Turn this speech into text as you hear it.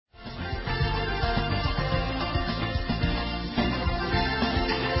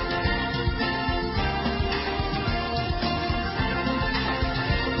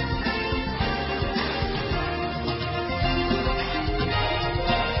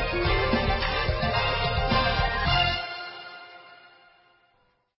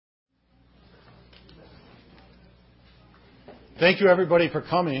Thank you, everybody, for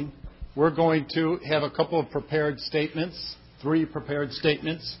coming. We're going to have a couple of prepared statements, 3 prepared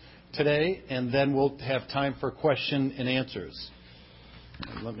statements today, and then we'll have time for question and answers.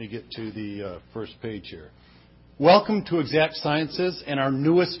 And let me get to the first page here. Welcome to Exact Sciences and our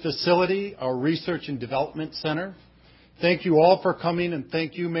newest facility, our Research and Development Center. Thank you all for coming, and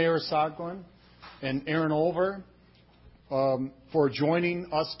thank you, Mayor Soglin and Aaron Olver, for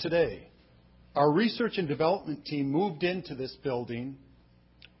joining us today. Our research and development team moved into this building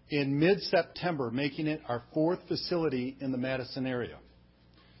in mid-September, making it our 4th facility in the Madison area.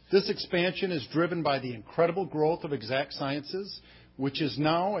 This expansion is driven by the incredible growth of Exact Sciences, which is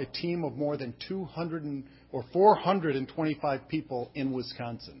now a team of more than 425 people in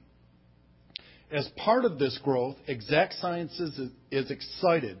Wisconsin. As part of this growth, Exact Sciences is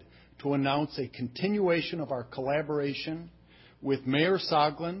excited to announce a continuation of our collaboration with Mayor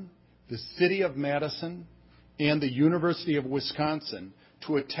Soglin, the City of Madison, and the University of Wisconsin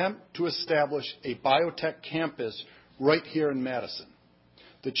to attempt to establish a biotech campus right here in Madison.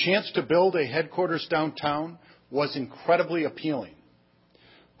 The chance to build a headquarters downtown was incredibly appealing,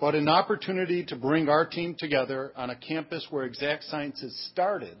 but an opportunity to bring our team together on a campus where Exact Sciences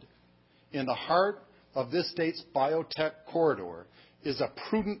started in the heart of this state's biotech corridor is a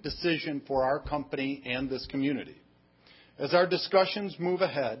prudent decision for our company and this community. As our discussions move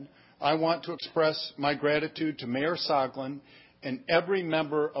ahead, I want to express my gratitude to Mayor Soglin and every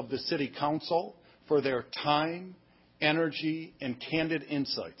member of the City Council for their time, energy, and candid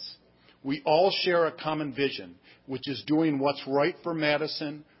insights. We all share a common vision, which is doing what's right for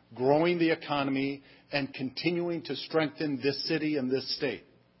Madison, growing the economy, and continuing to strengthen this city and this state.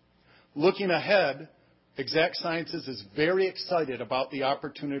 Looking ahead, Exact Sciences is very excited about the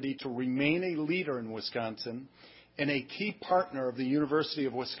opportunity to remain a leader in Wisconsin and a key partner of the University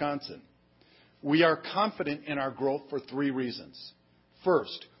of Wisconsin. We are confident in our growth for 3 reasons.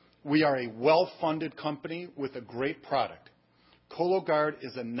 First, we are a well-funded company with a great product. Cologuard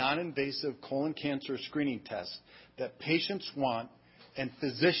is a non-invasive colon cancer screening test that patients want and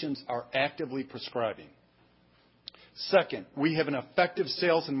physicians are actively prescribing. Second, we have an effective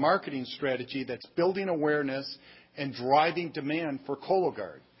sales and marketing strategy that's building awareness and driving demand for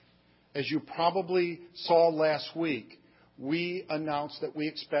Cologuard. As you probably saw last week, we announced that we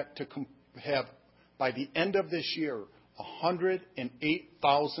expect to have, by the end of this year,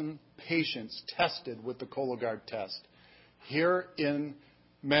 108,000 patients tested with the Cologuard test here in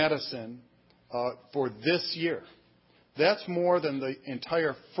Madison for this year. That's more than the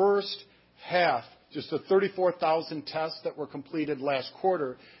entire first half. Just the 34,000 tests that were completed last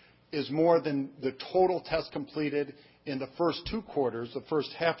quarter is more than the total tests completed in the first 2 quarters, the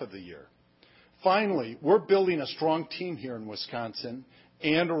first half of the year. Finally, we're building a strong team here in Wisconsin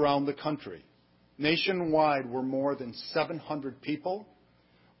and around the country. Nationwide, we're more than 700 people,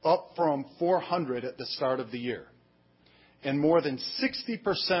 up from 400 at the start of the year. And more than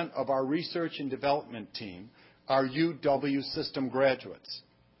 60% of our research and development team are UW system graduates.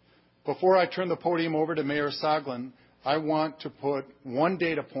 Before I turn the podium over to Mayor Soglin, I want to put one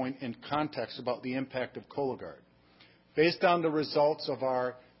data point in context about the impact of Cologuard. Based on the results of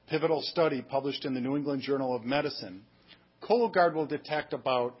our pivotal study published in the New England Journal of Medicine, Cologuard will detect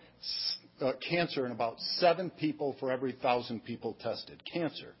about cancer in about 7 people for every 1,000 people tested,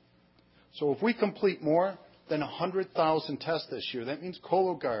 cancer. So if we complete more than 100,000 tests this year, that means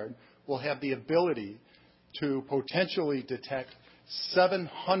Cologuard will have the ability to potentially detect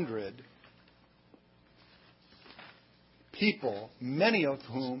 700 people,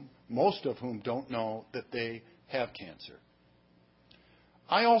 most of whom don't know that they have cancer.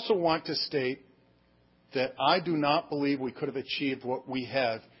 I also want to state that I do not believe we could have achieved what we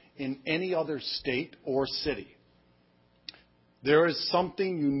have in any other state or city. There is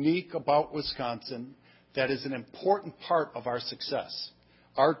something unique about Wisconsin that is an important part of our success.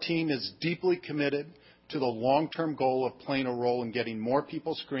 Our team is deeply committed to the long-term goal of playing a role in getting more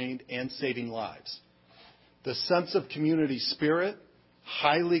people screened and saving lives. The sense of community spirit,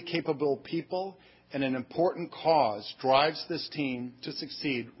 highly capable people, and an important cause drives this team to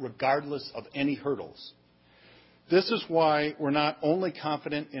succeed regardless of any hurdles. This is why we're not only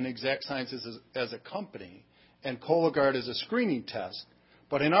confident in Exact Sciences as a company and Cologuard as a screening test,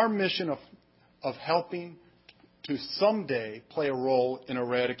 but in our mission of helping to someday play a role in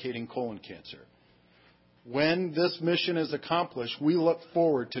eradicating colon cancer. When this mission is accomplished, we look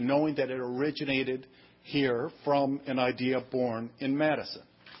forward to knowing that it originated here from an idea born in Madison.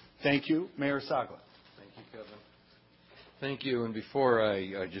 Thank you, Mayor Soglin. Thank you, Kevin. Thank you. And before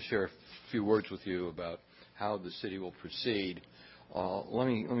I just share a few words with you about how the city will proceed, let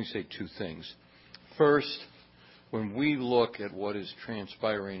me say 2 things. First, when we look at what is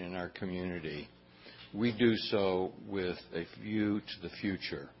transpiring in our community, we do so with a view to the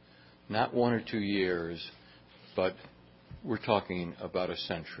future. Not 1 or 2 years, but we're talking about a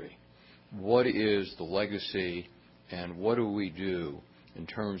century. What is the legacy and what do we do in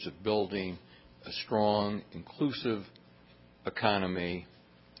terms of building a strong, inclusive economy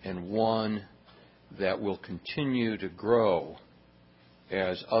and one that will continue to grow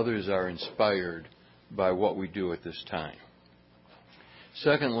as others are inspired by what we do at this time.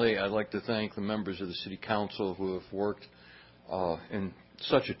 Secondly, I'd like to thank the members of the City Council who have worked in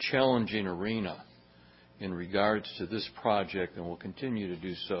such a challenging arena in regards to this project and will continue to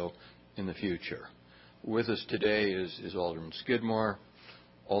do so in the future. With us today is Alderman Skidmore,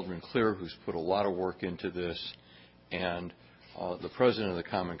 Alderman Clear, who's put a lot of work into this, and the President of the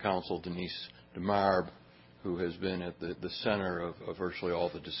Common Council, Denise DeMarb, who has been at the center of virtually all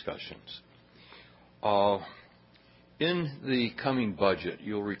the discussions. In the coming budget,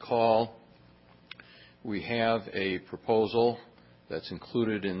 you'll recall we have a proposal that's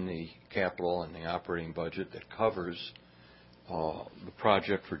included in the capital and the operating budget that covers the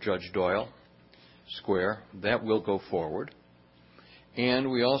project for Judge Doyle Square. That will go forward.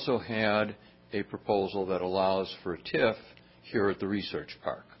 And we also had a proposal that allows for a TIF here at the Research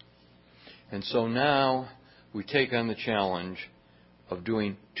Park. And so now we take on the challenge of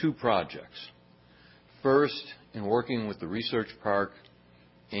doing 2 projects. First, in working with the Research Park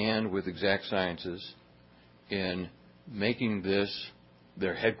and with Exact Sciences in making this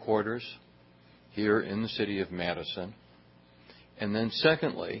their headquarters here in the city of Madison. And then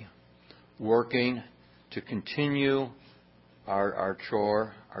secondly, working to continue our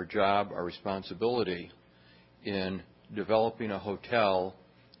chore, our job, our responsibility in developing a hotel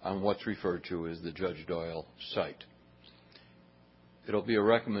on what's referred to as the Judge Doyle site. It'll be a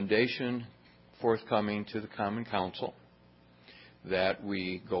recommendation forthcoming to the Common Council that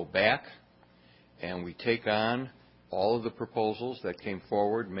we go back and we take on all of the proposals that came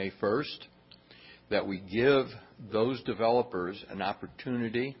forward May 1st, that we give those developers an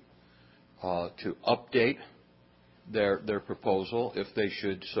opportunity to update their proposal if they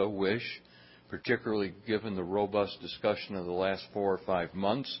should so wish, particularly given the robust discussion of the last 4 or 5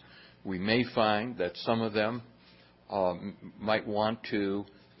 months. We may find that some of them might want to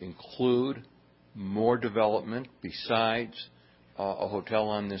include more development besides a hotel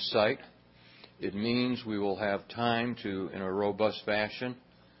on this site. It means we will have time to, in a robust fashion,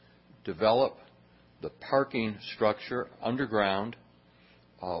 develop the parking structure underground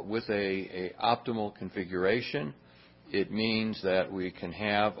with a optimal configuration. It means that we can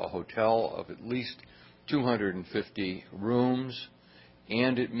have a hotel of at least 250 rooms,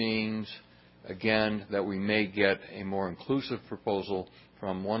 and it means, again, that we may get a more inclusive proposal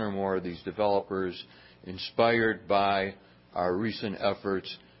from one or more of these developers inspired by our recent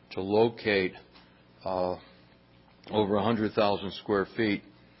efforts to locate over 100,000 square feet,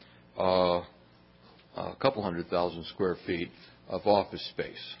 a couple 100,000 square feet of office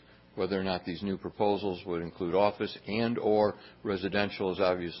space. Whether or not these new proposals would include office and or residential is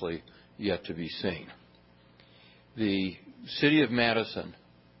obviously yet to be seen. The City of Madison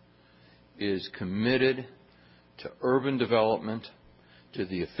is committed to urban development, to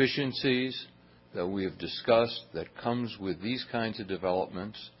the efficiencies that we have discussed that comes with these kinds of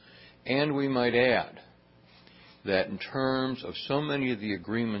developments, and we might add that in terms of so many of the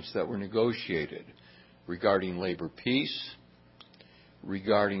agreements that were negotiated regarding labor peace,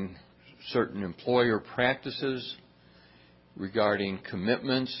 regarding certain employer practices, regarding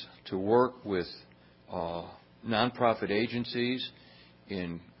commitments to work with nonprofit agencies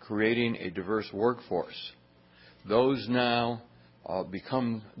in creating a diverse workforce, those now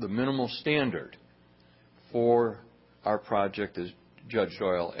become the minimal standard for our project as Judge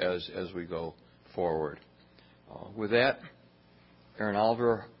Doyle as we go forward. With that, Aaron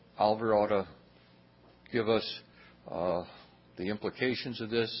Olver ought to give us the implications of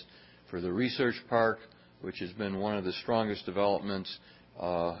this for the Research Park, which has been one of the strongest developments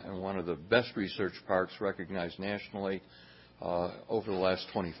and one of the best research parks recognized nationally over the last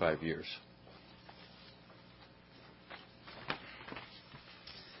 25 years.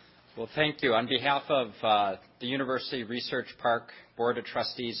 Well, thank you. On behalf of the University Research Park Board of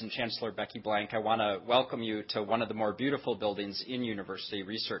Trustees and Chancellor Becky Blank, I want to welcome you to one of the more beautiful buildings in University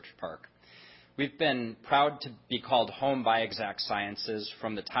Research Park. We've been proud to be called home by Exact Sciences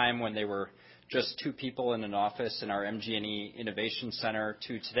from the time when they were just 2 people in an office in our MG&E Innovation Center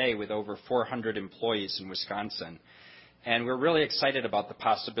to today with over 400 employees in Wisconsin. And we're really excited about the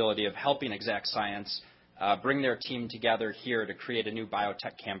possibility of helping Exact Science bring their team together here to create a new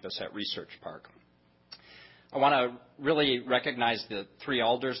biotech campus at Research Park. I want to really recognize the three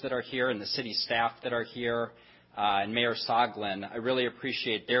alders that are here and the city staff that are here, and Mayor Soglin. I really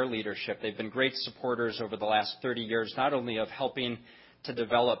appreciate their leadership. They've been great supporters over the last 30 years, not only of helping to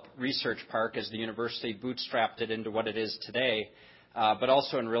develop Research Park as the university bootstrapped it into what it is today, but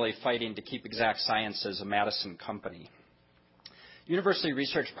also in really fighting to keep Exact Sciences a Madison company. University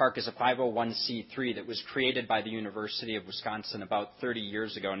Research Park is a 501c3 that was created by the University of Wisconsin about 30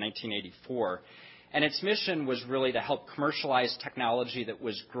 years ago in 1984. And its mission was really to help commercialize technology that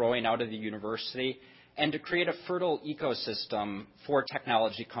was growing out of the university and to create a fertile ecosystem for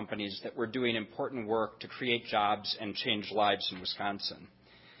technology companies that were doing important work to create jobs and change lives in Wisconsin.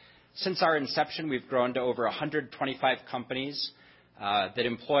 Since our inception, we've grown to over 125 companies that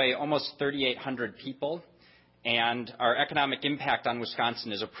employ almost 3,800 people, and our economic impact on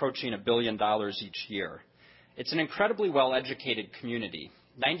Wisconsin is approaching $1 billion each year. It's an incredibly well-educated community.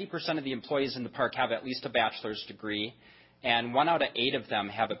 90% of the employees in the park have at least a bachelor's degree, and 1 out of 8 of them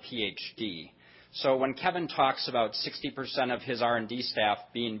have a PhD. So when Kevin talks about 60% of his R&D staff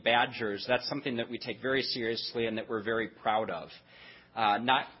being Badgers, that's something that we take very seriously and that we're very proud of.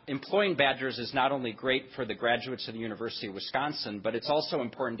 Employing Badgers is not only great for the graduates of the University of Wisconsin, but it's also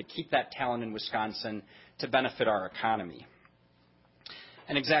important to keep that talent in Wisconsin to benefit our economy.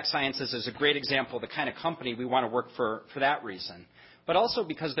 And Exact Sciences is a great example of the kind of company we want to work for that reason, but also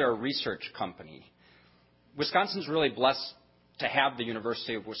because they're a research company. Wisconsin's really blessed to have the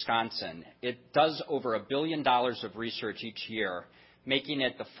University of Wisconsin. It does over $1 billion of research each year, making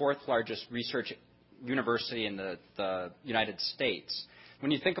it the 4th largest research university in the United States.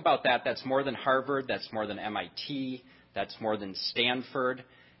 When you think about that, that's more than Harvard, that's more than MIT, that's more than Stanford,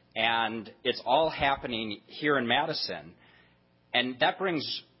 and it's all happening here in Madison. And that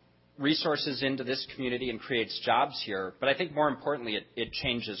brings resources into this community and creates jobs here, but I think more importantly, it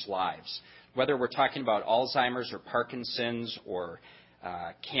changes lives. Whether we're talking about Alzheimer's or Parkinson's or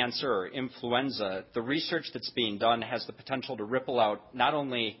cancer or influenza, the research that's being done has the potential to ripple out not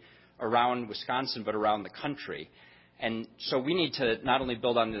only around Wisconsin, but around the country. And so we need to not only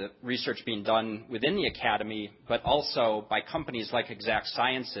build on the research being done within the academy, but also by companies like Exact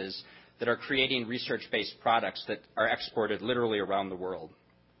Sciences that are creating research-based products that are exported literally around the world.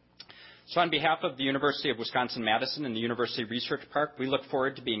 So on behalf of the University of Wisconsin-Madison and the University Research Park, we look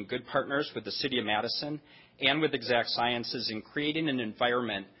forward to being good partners with the City of Madison and with Exact Sciences in creating an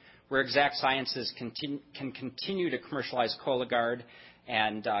environment where Exact Sciences can continue to commercialize Cologuard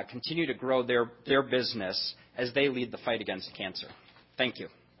and continue to grow their business as they lead the fight against cancer. Thank you.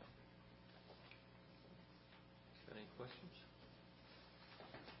 Any questions?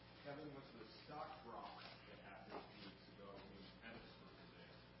 Kevin, what's the stock drop that happened a few weeks ago in Madison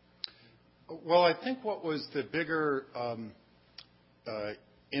today? Well, I think what was the bigger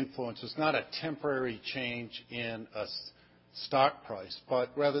influence was not a temporary change in a stock price, but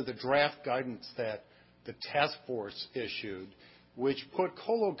rather the draft guidance that the task force issued, which put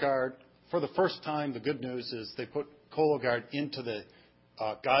Cologuard, for the first time, the good news is they put Cologuard into the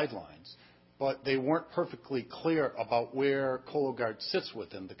guidelines, but they weren't perfectly clear about where Cologuard sits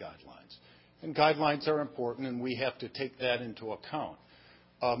within the guidelines. And guidelines are important, and we have to take that into account.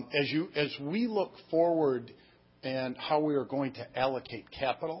 As we look forward and how we are going to allocate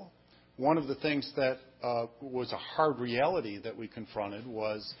capital, one of the things that was a hard reality that we confronted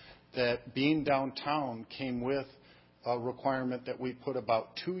was that being downtown came with a requirement that we put about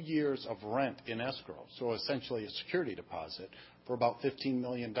 2 years of rent in escrow, so essentially a security deposit for about $15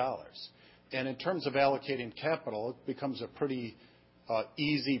 million. And in terms of allocating capital, it becomes a pretty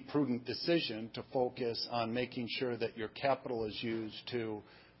easy, prudent decision to focus on making sure that your capital is used to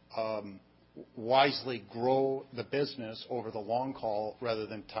wisely grow the business over the long haul rather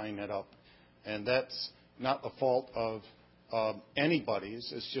than tying it up. And that's not the fault of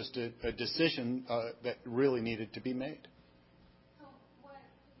anybody's. It's just a decision that really needed to be made. So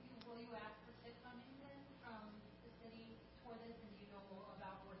will you ask for TIF funding then from the city for this, and do you know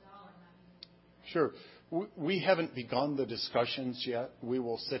about what dollar amount? Sure. We haven't begun the discussions yet. We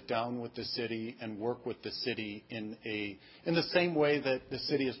will sit down with the city and work with the city in the same way that the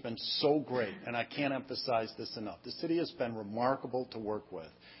city has been so great, and I can't emphasize this enough. The city has been remarkable to work with,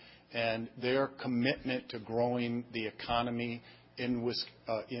 and their commitment to growing the economy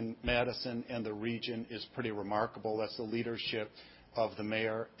in Madison and the region is pretty remarkable. That's the leadership of the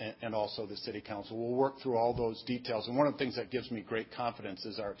mayor and also the city council. We'll work through all those details, and one of the things that gives me great confidence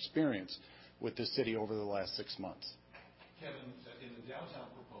is our experience with the city over the last 6 months. Kevin, in the downtown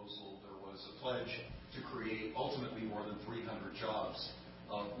proposal, there was a pledge to create ultimately more than 300 jobs.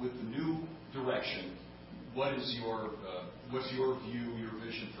 With the new direction, what's your view, your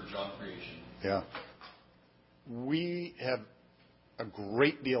vision for job creation? Yeah. we have a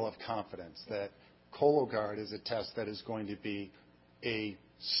great deal of confidence that Cologuard is a test that is going to be a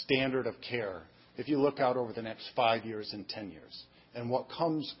standard of care if you look out over the next 5 years and 10 years. And what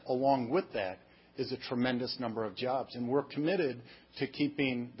comes along with that is a tremendous number of jobs. And we're committed to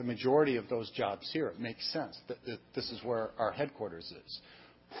keeping the majority of those jobs here. It makes sense that this is where our headquarters is.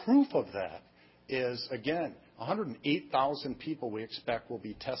 Proof of that is, again, 108,000 people we expect will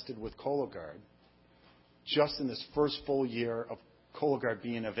be tested with Cologuard just in this first full year of Cologuard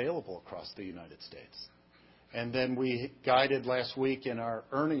being available across the United States. And then we guided last week in our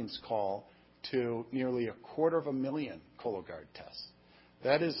earnings call to nearly 250,000 Cologuard tests.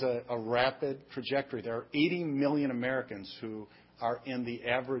 That is a rapid trajectory. There are 80 million Americans who are in the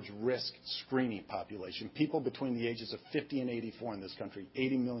average risk screening population, people between the ages of 50 and 84 in this country,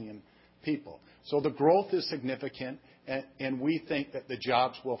 80 million people. So the growth is significant, and we think that the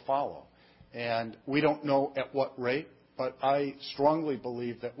jobs will follow. And we don't know at what rate, but I strongly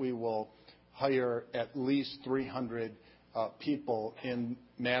believe that we will hire at least 300 people in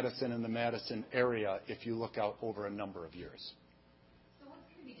Madison and the Madison area if you look out over a number of years. So what's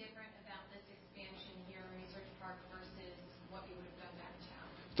going to be different about this expansion here in Research Park versus what you would have done downtown?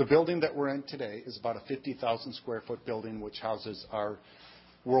 The building that we're in today is about a 50,000 square foot building which houses our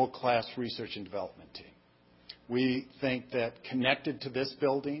world-class research and development team. We think that connected to this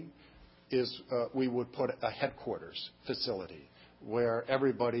building is we would put a headquarters facility where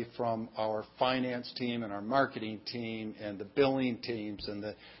everybody from our finance team and our marketing team and the billing teams and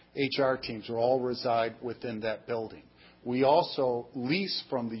the HR teams will all reside within that building. We also lease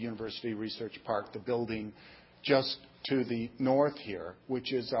from the University Research Park the building just to the north here,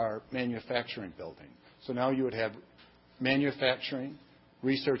 which is our manufacturing building. So now you would have manufacturing,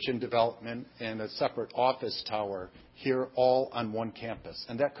 research and development, and a separate office tower here all on one campus.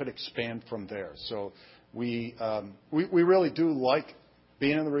 And that could expand from there. So we really do like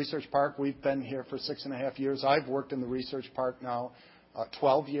being in the Research Park. We've been here for 6.5 years. I've worked in the Research Park now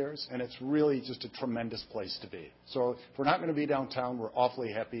 12 years, and it's really just a tremendous place to be. So if we're not going to be downtown, we're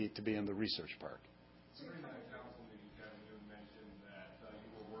awfully happy to be in the Research Park. During that council meeting, Kevin, you mentioned that you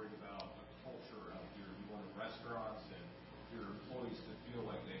were worried about the culture out here. You wanted restaurants and your employees to feel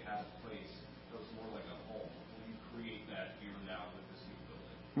like they had a place that was more like a home. Will you create that here now with this new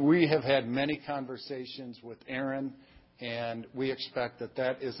building? We have had many conversations with Aaron, and we expect that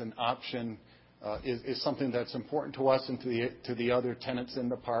that is an option, is something that's important to us and to the other tenants in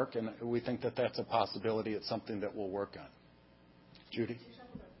the park, and we think that that's a possibility. It's something that we'll work on. Judy? Did you talk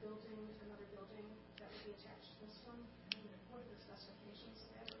about building another building that would be attached to this one? And what are the specifications of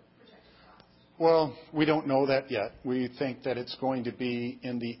that or projected cost? Well, we don't know that yet. We think that it's going to be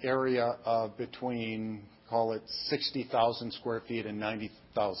in the area of between, call it 60,000 square feet and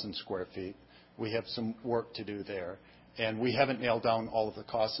 90,000 square feet. We have some work to do there. And we haven't nailed down all of the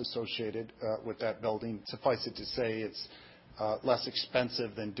costs associated with that building. Suffice it to say it's less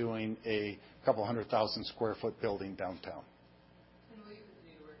expensive than doing a couple 100,000 square foot building downtown. And will you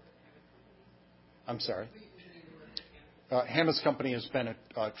continue to work with Hammett Company? I'm sorry? Will you continue to work with Hammett? Hammett Company has been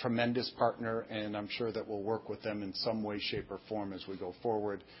a tremendous partner, and I'm sure that we'll work with them in some way, shape, or form as we go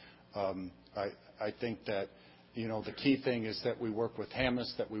forward. I think that, you know, the key thing is that we work with Hammett,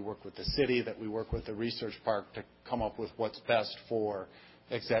 that we work with the city, that we work with the Research Park to come up with what's best for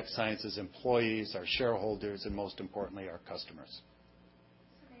Exact Sciences employees, our shareholders, and most importantly, our customers. So,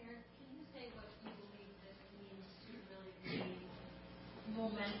 Mayor, can you say what you believe this means to really the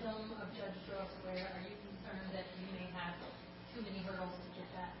momentum of Judge Stroh Square? Are you concerned that you may have too many hurdles to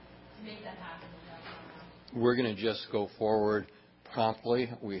make that happen? We're going to just go forward promptly.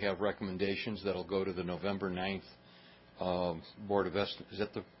 We have recommendations that will go to the November 9th Board of Estimates. Is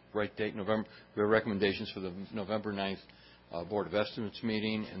that the right date, November? We have recommendations for the November 9th Board of Estimates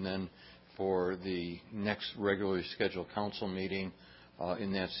meeting, and then for the next regularly scheduled council meeting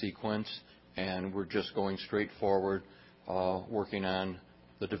in that sequence. And we're just going straight forward, working on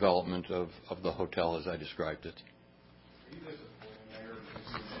the development of the hotel as I described it. Are you disappointed, Mayor,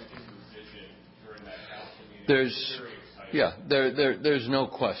 because you mentioned your vision during that council meeting? There's no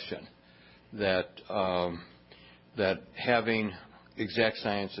question that that having Exact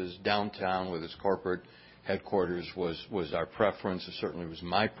Sciences downtown with its corporate headquarters was our preference. It certainly was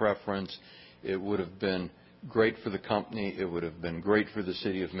my preference. It would have been great for the company. It would have been great for the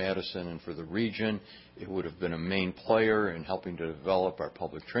city of Madison and for the region. It would have been a main player in helping to develop our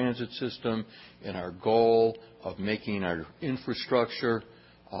public transit system and our goal of making our infrastructure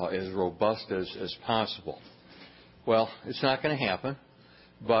as robust as possible. Well, it's not going to happen,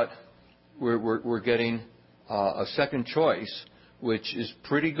 but we're getting a second choice, which is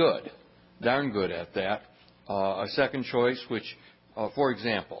pretty good, darn good at that, A second choice, which, for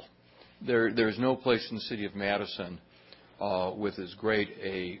example, there's no place in the city of Madison with as great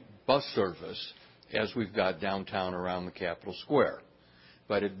a bus service as we've got downtown around the Capitol Square.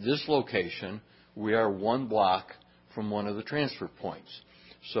 But at this location, we are one block from one of the transfer points.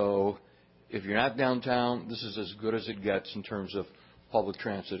 So if you're not downtown, this is as good as it gets in terms of public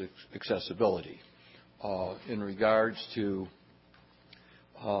transit accessibility. In regards to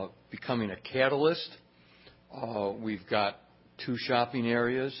becoming a catalyst, we've got 2 shopping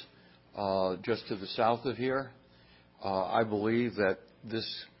areas just to the south of here. I believe that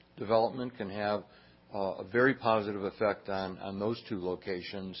this development can have a very positive effect on those 2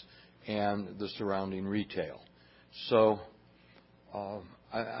 locations and the surrounding retail. So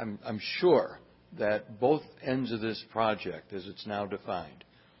I'm sure that both ends of this project, as it's now defined,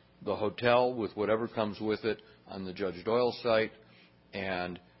 the hotel with whatever comes with it on the Judge Doyle site,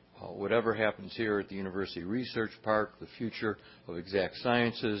 and whatever happens here at the University Research Park, the future of exact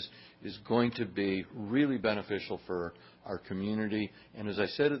sciences, is going to be really beneficial for our community. And as I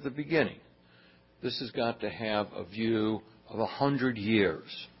said at the beginning, this has got to have a view of 100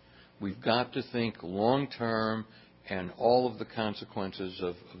 years. We've got to think long-term and all of the consequences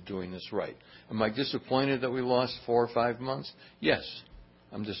of doing this right. Am I disappointed that we lost 4 or 5 months? Yes,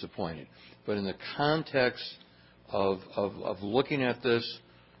 I'm disappointed. But in the context of looking at this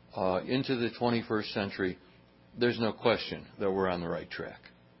into the 21st century, there's no question that we're on the right track.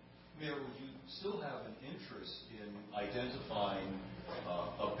 Mayor, would you still have an interest in identifying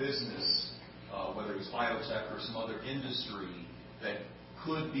a business, whether it's biotech or some other industry, that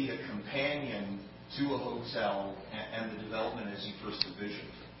could be a companion to a hotel and the development as you first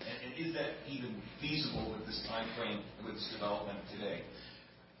envisioned? And is that even feasible with this time frame and with this development today?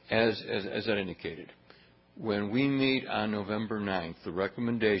 As I indicated, when we meet on November 9th, the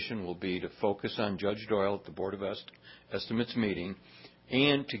recommendation will be to focus on Judge Doyle at the Board of Estimates meeting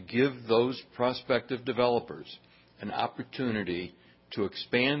and to give those prospective developers an opportunity to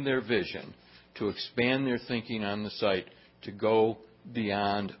expand their vision, to expand their thinking on the site, to go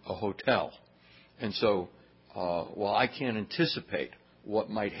beyond a hotel. And so while I can't anticipate what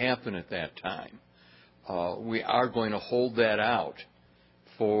might happen at that time, we are going to hold that out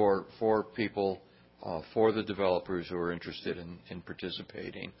for people, for the developers who are interested in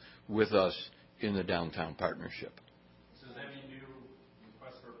participating with us in the downtown partnership. So does that mean new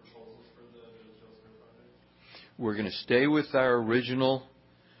requests for proposals for the Judge Doyle project? We're going to stay with our original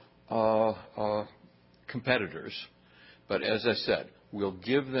competitors, but as I said, we'll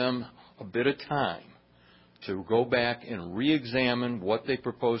give them a bit of time to go back and re-examine what they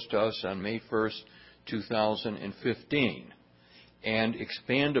proposed to us on May 1st, 2015, and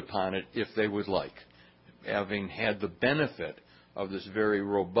expand upon it if they would like, having had the benefit of this very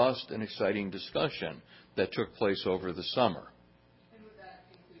robust and exciting discussion that took place over the summer. And would that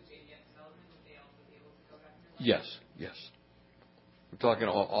include JDS development? Would they also be able to go back and Yes, yes. We're talking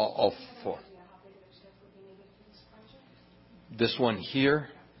all 4. This one here,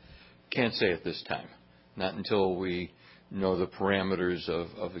 can't say at this time. Not until we know the parameters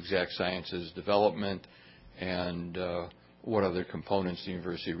of exact sciences development and what other components the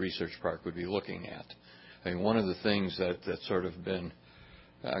University Research Park would be looking at. I mean, one of the things that's sort of been,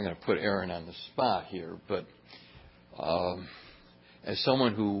 I'm going to put Aaron on the spot here, but as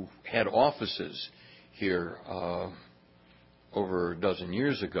someone who had offices here over a dozen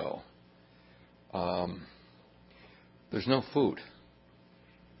years ago, there's no food.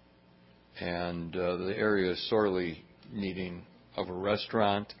 And the area is sorely needing of a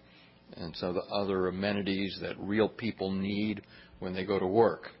restaurant and some of the other amenities that real people need when they go to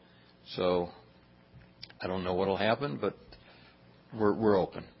work. So I don't know what will happen, but we're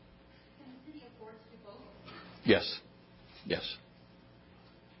open. Can the city afford to do both? Yes. Yes.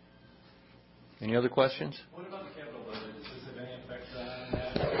 Any other questions? What about the capital budget? Does this have any effect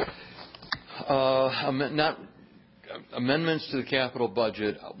on that? Not amendments to the capital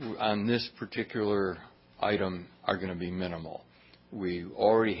budget on this particular item are going to be minimal. We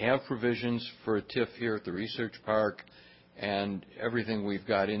already have provisions for a TIF here at the Research Park, and everything we've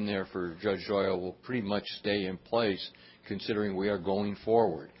got in there for Judge Doyle will pretty much stay in place, considering we are going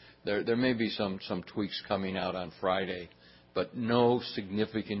forward. There may be some tweaks coming out on Friday, but no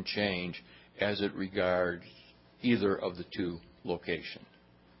significant change as it regards either of the 2 locations.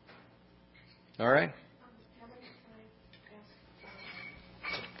 All right?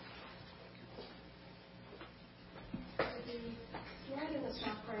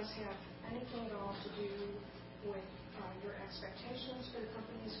 Have anything at all to do with your expectations for the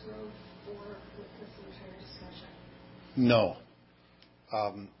company's growth or with this entire discussion? No.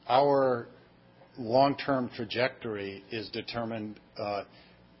 Our long-term trajectory is determined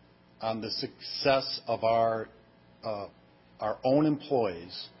on the success of our own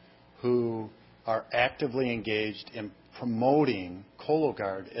employees who are actively engaged in promoting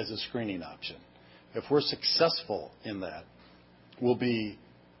Cologuard as a screening option. If we're successful in that,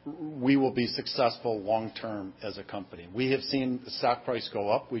 we will be successful long-term as a company. We have seen the stock price go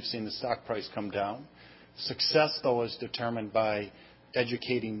up. We've seen the stock price come down. Success, though, is determined by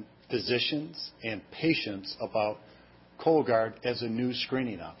educating physicians and patients about Cologuard as a new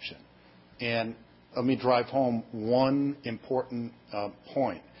screening option. And let me drive home one important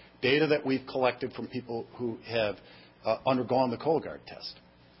point. Data that we've collected from people who have undergone the Cologuard test.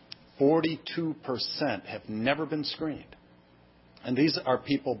 42% have never been screened. And these are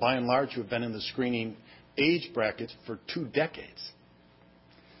people, by and large, who have been in the screening age brackets for 2 decades.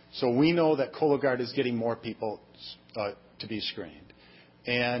 So we know that Cologuard is getting more people to be screened.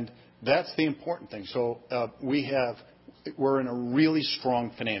 And that's the important thing. So we're in a really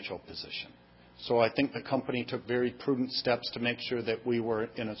strong financial position. So I think the company took very prudent steps to make sure that we were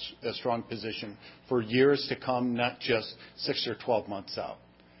in a strong position for years to come, not just 6 or 12 months out.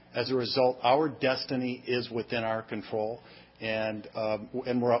 As a result, our destiny is within our control, and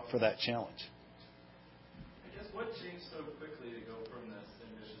we're up for that challenge. I guess what changed so quickly to go from this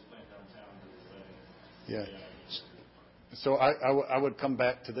ambitious plan downtown to this? Yeah. So I would come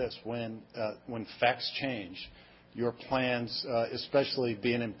back to this. When facts change, your plans, especially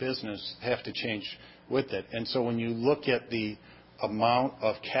being in business, have to change with it. And so when you look at the amount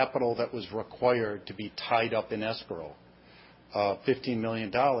of capital that was required to be tied up in escrow, $15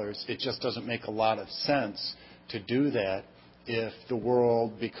 million, it just doesn't make a lot of sense to do that if the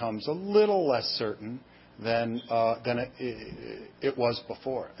world becomes a little less certain than it was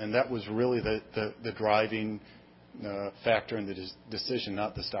before. And that was really the driving factor in the decision,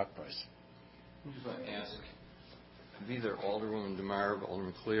 not the stock price. I'm just going to ask either Alderwoman DeMar,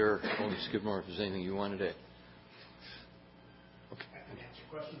 Alderman Clear, Alderman Skidmore, if there's anything you wanted to. Okay. I can answer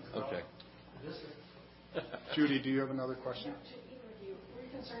questions. Okay. Judy, do you have another question? To either of you, were you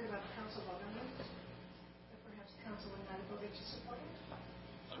concerned about the council vote on this? That perhaps the council would not have voted to support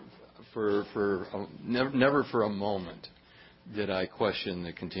it? Never for a moment did I question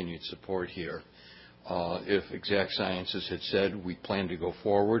the continued support here. If Exact Sciences had said we plan to go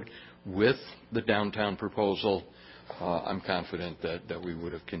forward with the downtown proposal, I'm confident that we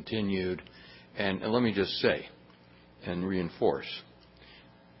would have continued. And let me just say and reinforce,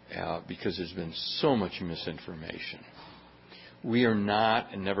 because there's been so much misinformation. We are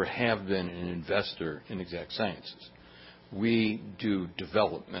not and never have been an investor in Exact Sciences. We do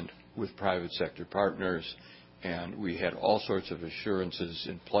development with private sector partners, and we had all sorts of assurances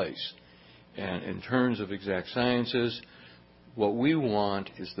in place. And in terms of Exact Sciences, what we want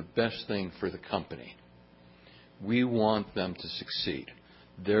is the best thing for the company. We want them to succeed.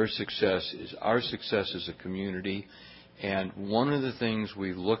 Their success is our success as a community. And one of the things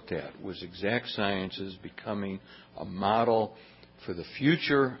we looked at was Exact Sciences becoming a model for the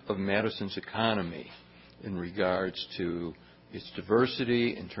future of Madison's economy in regards to its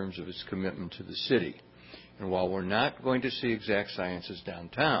diversity, in terms of its commitment to the city. And while we're not going to see Exact Sciences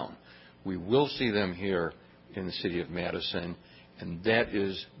downtown, we will see them here in the city of Madison, and that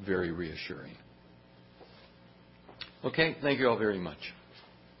is very reassuring. Okay, thank you all very much.